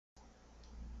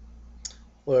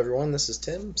Hello everyone, this is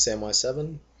Tim,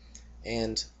 SamY7,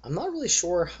 and I'm not really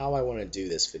sure how I want to do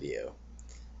this video.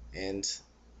 And,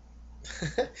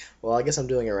 well, I guess I'm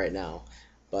doing it right now,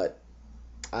 but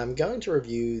I'm going to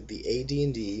review the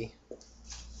AD&D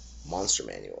Monster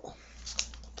Manual.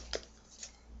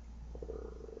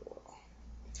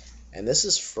 And this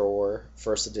is for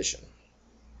first edition.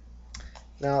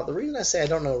 Now, the reason I say I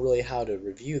don't know really how to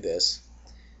review this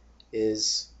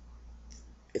is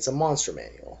it's a monster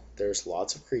manual. There's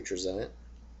lots of creatures in it,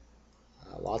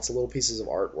 lots of little pieces of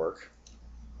artwork,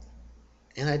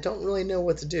 and I don't really know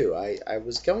what to do. I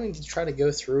was going to try to go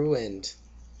through and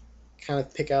kind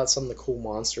of pick out some of the cool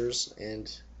monsters, and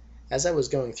as I was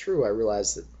going through, I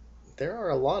realized that there are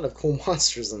a lot of cool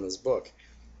monsters in this book.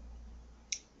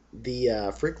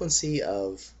 The frequency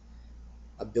of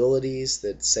abilities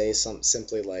that say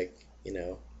simply like,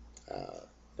 the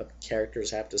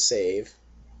characters have to save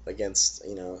against,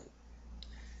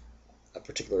 a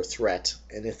particular threat,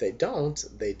 and if they don't,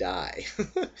 they die.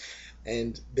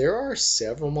 And there are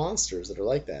several monsters that are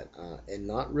like that, and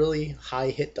not really high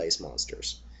hit dice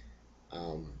monsters.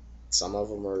 Some of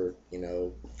them are,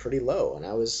 pretty low, and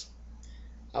I was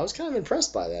kind of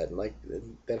impressed by that. Like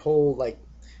that whole like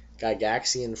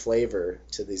Gygaxian flavor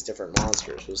to these different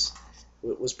monsters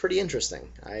was pretty interesting.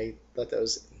 I thought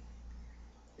that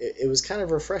it was kind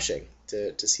of refreshing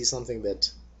to see something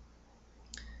that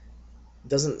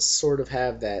doesn't sort of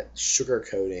have that sugar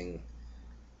coating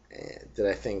that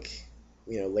I think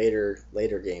later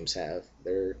games have.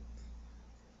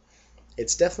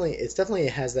 It's definitely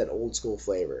it has that old school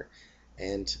flavor,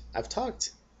 and I've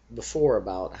talked before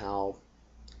about how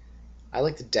I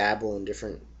like to dabble in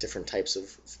different types of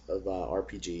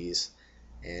RPGs,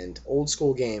 and old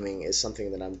school gaming is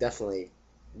something that I'm definitely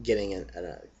getting a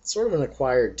sort of an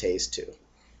acquired taste to.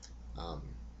 Um,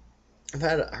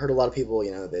 heard a lot of people,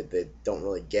 that they don't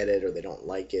really get it or they don't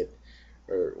like it.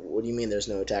 Or what do you mean there's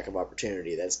no attack of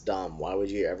opportunity? That's dumb. Why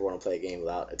would you ever want to play a game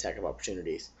without attack of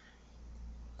opportunities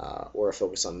or a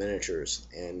focus on miniatures?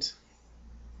 And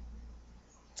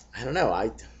I don't know.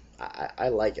 I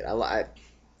like it.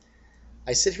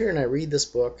 I sit here and I read this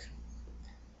book,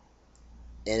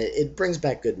 and it brings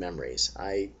back good memories.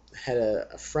 I had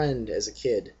a friend as a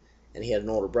kid, and he had an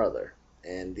older brother,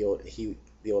 and the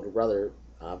older brother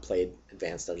played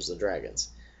Advanced Dungeons and Dragons,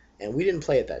 and we didn't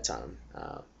play at that time.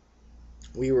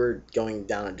 We were going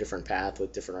down a different path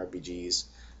with different RPGs,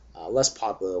 less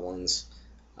popular ones,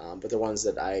 but the ones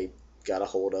that I got a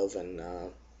hold of and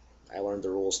I learned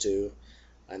the rules to,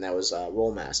 and that was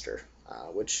Rollmaster,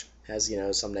 which has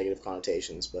some negative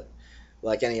connotations, but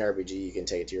like any RPG, you can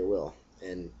take it to your will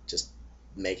and just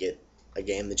make it a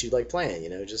game that you like playing.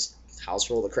 Just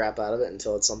house roll the crap out of it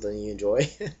until it's something you enjoy.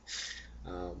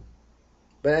 um,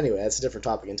 but anyway, that's a different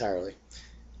topic entirely.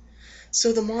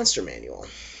 So the Monster Manual.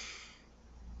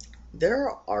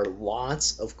 There are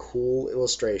lots of cool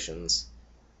illustrations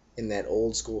in that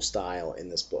old school style in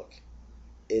this book.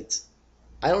 It's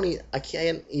I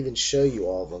can't even show you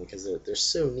all of them because they're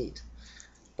so neat.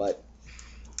 But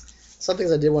some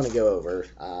things I did want to go over.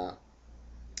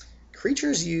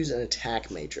 Creatures use an attack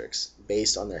matrix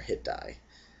based on their hit die,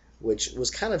 which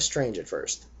was kind of strange at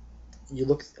first.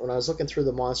 When I was looking through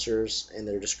the monsters and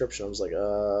their description, I was like,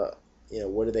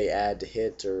 what do they add to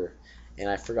hit? And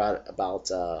I forgot about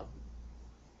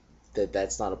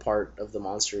that's not a part of the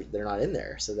monster. They're not in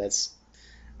there, so that's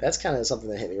kind of something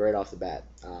that hit me right off the bat.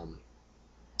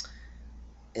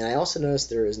 And I also noticed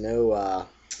there's no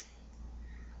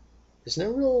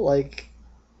real like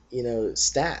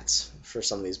stats for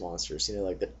some of these monsters.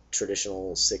 Like the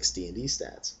traditional 6 D&D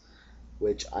stats,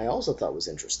 which I also thought was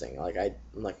interesting. Like I'm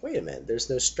like, wait a minute, there's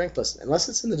no strength plus unless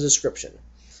it's in the description,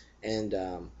 and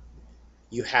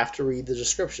you have to read the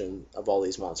description of all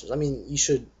these monsters. I mean, you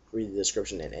should read the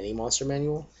description in any monster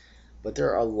manual, but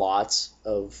there are lots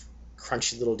of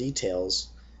crunchy little details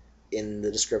in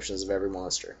the descriptions of every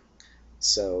monster.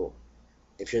 So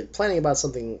if you're planning about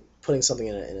putting something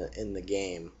in the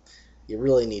game, you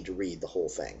really need to read the whole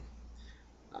thing.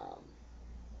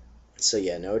 So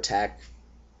yeah, no attack,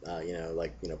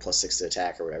 +6 to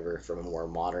attack or whatever from a more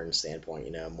modern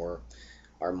standpoint. More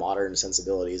our modern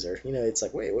sensibilities are, it's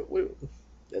like, wait, what,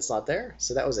 that's not there.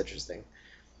 So that was interesting.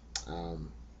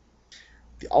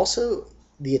 Also,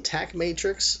 the attack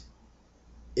matrix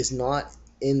is not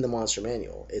in the monster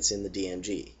manual. It's in the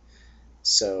DMG.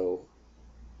 So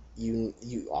you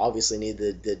obviously need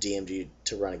the DMG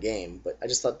to run a game, but I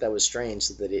just thought that was strange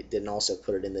that it didn't also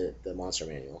put it in the monster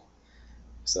manual.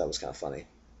 So that was kind of funny.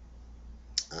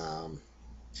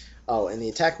 In the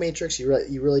attack matrix, you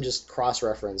really just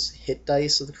cross-reference hit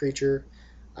dice of the creature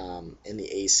and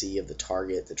the AC of the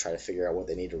target to try to figure out what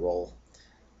they need to roll.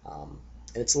 And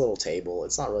it's a little table.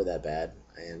 It's not really that bad,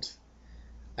 and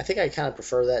I think I kind of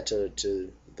prefer that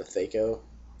to the Thaco.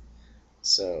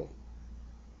 So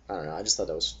I don't know. I just thought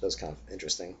that was kind of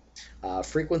interesting.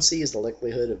 Frequency is the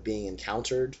likelihood of being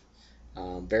encountered.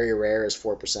 Very rare is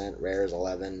 4%, rare is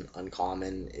 11,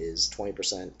 uncommon is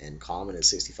 20%, and common is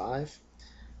 65.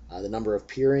 The number of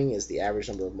peering is the average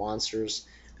number of monsters.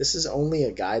 This is only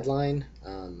a guideline.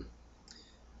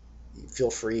 Feel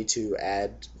free to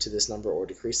add to this number or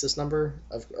decrease this number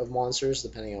of monsters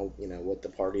depending on what the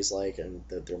party's like and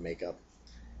their makeup.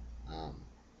 Um,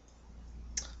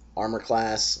 Armor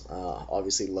class,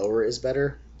 obviously lower is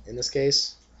better in this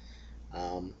case.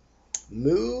 Um,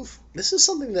 Move, this is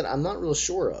something that I'm not real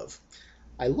sure of.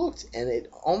 I looked and it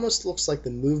almost looks like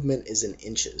the movement is in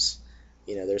inches.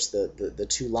 There's the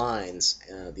two lines,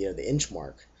 the inch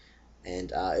mark.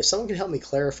 And if someone can help me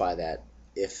clarify that,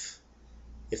 if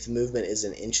the movement is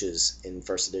in inches in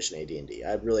first edition AD&D,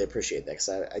 I'd really appreciate that because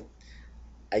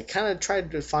I kind of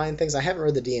tried to find things. I haven't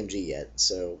read the DMG yet,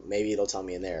 so maybe it'll tell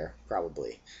me in there,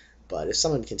 probably. But if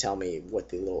someone can tell me what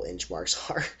the little inch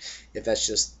marks are, if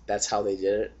that's how they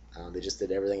did it, they just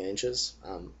did everything in inches.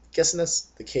 Guessing that's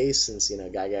the case since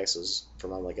Gygax was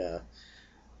from like a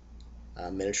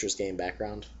miniatures game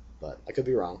background, but I could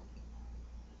be wrong.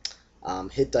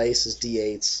 Hit dice is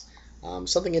d8s.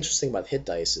 Something interesting about hit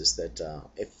dice is that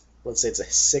if let's say it's a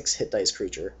 6 hit dice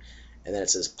creature, and then it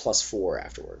says +4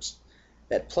 afterwards.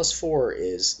 That +4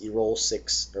 is you roll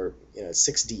 6 or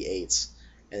 6d8s,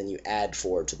 and then you add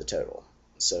 4 to the total.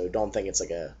 So don't think it's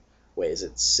like wait, is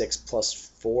it 6 plus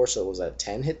 4? So was that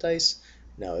 10 hit dice?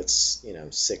 No, it's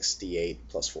 6d8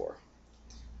 plus 4.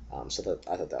 So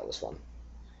I thought that was fun.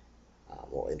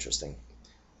 Well, interesting.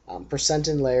 Percent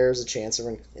in layers, a chance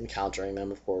of encountering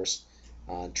them, of course.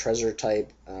 Treasure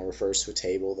type refers to a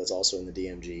table that's also in the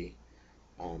DMG.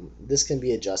 This can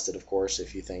be adjusted, of course,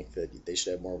 if you think that they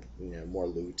should have more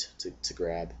loot to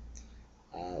grab.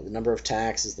 The number of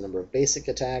attacks is the number of basic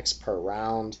attacks per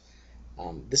round.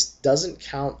 This doesn't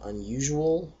count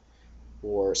unusual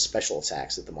or special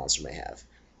attacks that the monster may have,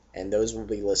 and those will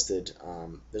be listed.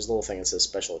 There's a little thing that says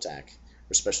special attack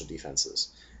or special defenses,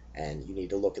 and you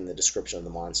need to look in the description of the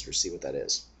monster to see what that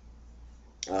is.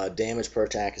 Damage per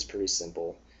attack is pretty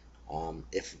simple.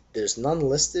 If there's none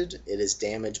listed, it is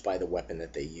damage by the weapon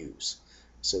that they use.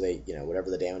 So they, whatever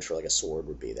the damage for like a sword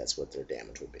would be, that's what their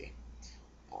damage would be.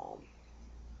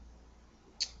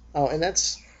 And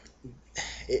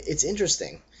it's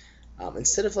interesting.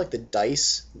 Instead of like the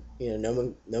dice,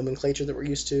 nomenclature that we're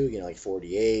used to, like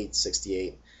 48,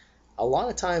 68, a lot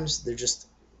of times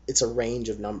it's a range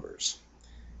of numbers.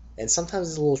 And sometimes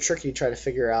it's a little tricky to try to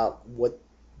figure out what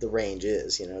the range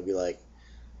is. It'd be like,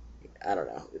 I don't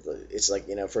know. It's like,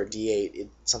 for a D8, it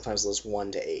sometimes lists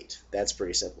 1 to 8. That's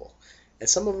pretty simple. And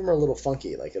some of them are a little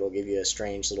funky. Like it'll give you a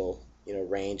strange little,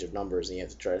 range of numbers, and you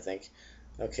have to try to think,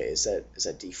 okay, is that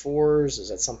D4s? Is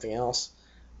that something else?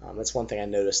 That's one thing I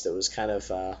noticed that was kind of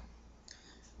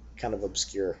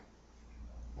obscure.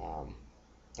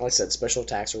 Like I said, special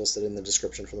attacks are listed in the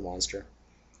description for the monster.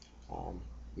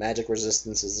 Magic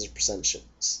resistance is a percent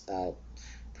chance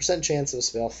of a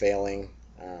spell failing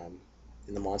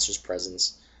in the monster's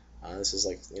presence. This is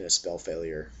like spell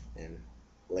failure in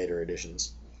later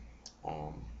editions.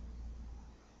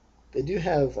 They do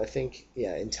have, I think,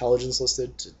 intelligence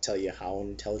listed to tell you how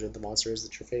intelligent the monster is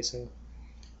that you're facing.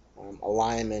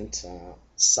 Alignment,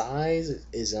 size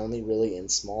is only really in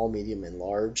small, medium, and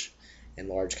large. And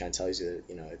large kind of tells you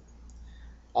that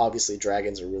obviously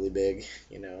dragons are really big,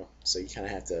 so you kind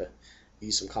of have to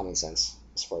use some common sense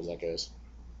as far as that goes.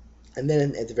 And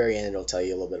then at the very end, it'll tell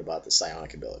you a little bit about the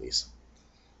psionic abilities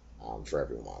for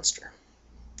every monster.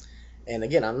 And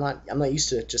again, I'm not used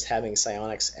to just having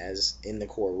psionics as in the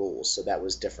core rules, so that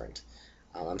was different.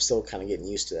 I'm still kind of getting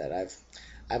used to that.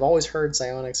 I've always heard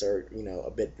psionics are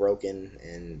a bit broken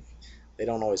and they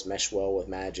don't always mesh well with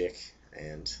magic,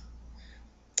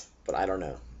 but I don't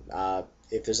know.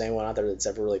 If there's anyone out there that's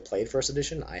ever really played First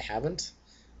Edition, I haven't.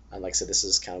 And like I said, this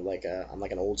is kind of like I'm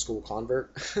like an old school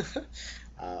convert.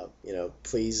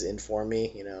 Please inform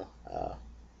me.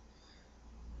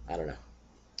 I don't know.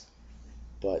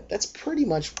 But that's pretty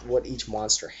much what each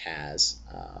monster has.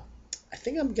 I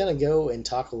think I'm gonna go and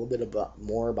talk a little bit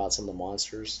more about some of the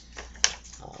monsters.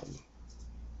 I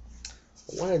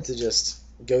wanted to just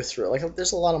go through it. Like,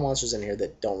 there's a lot of monsters in here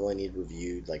that don't really need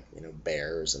reviewed, like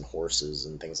bears and horses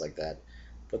and things like that.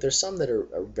 But there's some that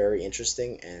are very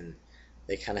interesting, and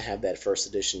they kind of have that first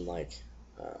edition like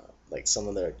some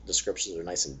of their descriptions are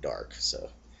nice and dark. So,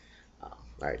 all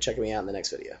right, check me out in the next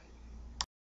video.